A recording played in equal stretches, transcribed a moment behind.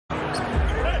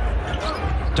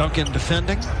Duncan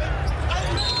defending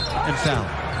and foul.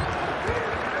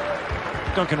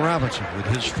 Duncan Robinson with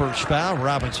his first foul.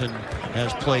 Robinson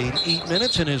has played 8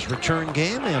 minutes in his return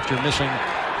game after missing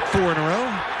 4 in a row.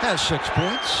 Has 6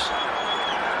 points.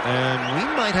 And we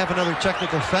might have another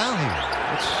technical foul here.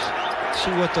 Let's see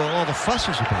what all the fuss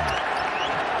is about.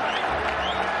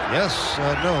 Yes,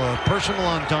 no, a personal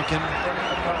on Duncan.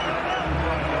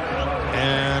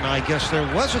 And I guess there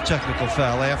was a technical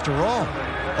foul after all.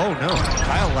 Oh, no.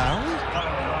 Kyle Lowry?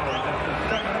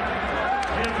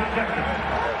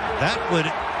 That would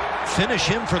finish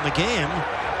him from the game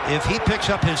if he picks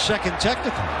up his second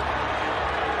technical.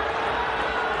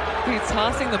 He's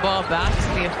tossing the ball back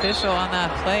to the official on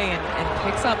that play and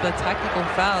picks up the technical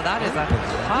foul. That is a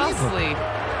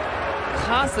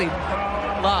costly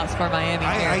loss for Miami.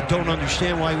 I don't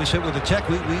understand why he was hit with a tech.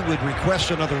 We would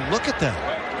request another look at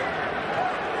that.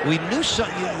 We knew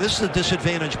this is the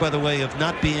disadvantage, by the way, of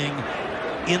not being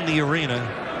in the arena,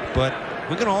 but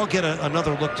we're going to all get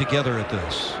another look together at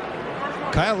this.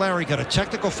 Kyle Lowry got a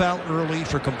technical foul early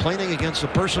for complaining against a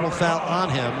personal foul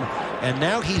on him, and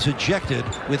now he's ejected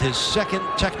with his second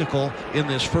technical in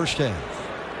this first half.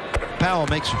 Powell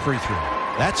makes a free throw.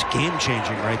 That's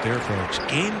game-changing right there, folks.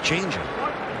 Game-changing.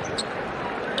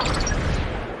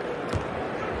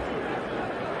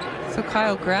 So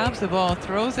Kyle grabs the ball,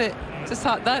 throws it. Just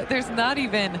thought that there's not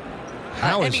even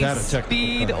any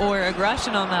speed or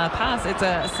aggression on that pass. It's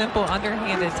a simple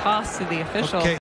underhanded toss to the official. Okay.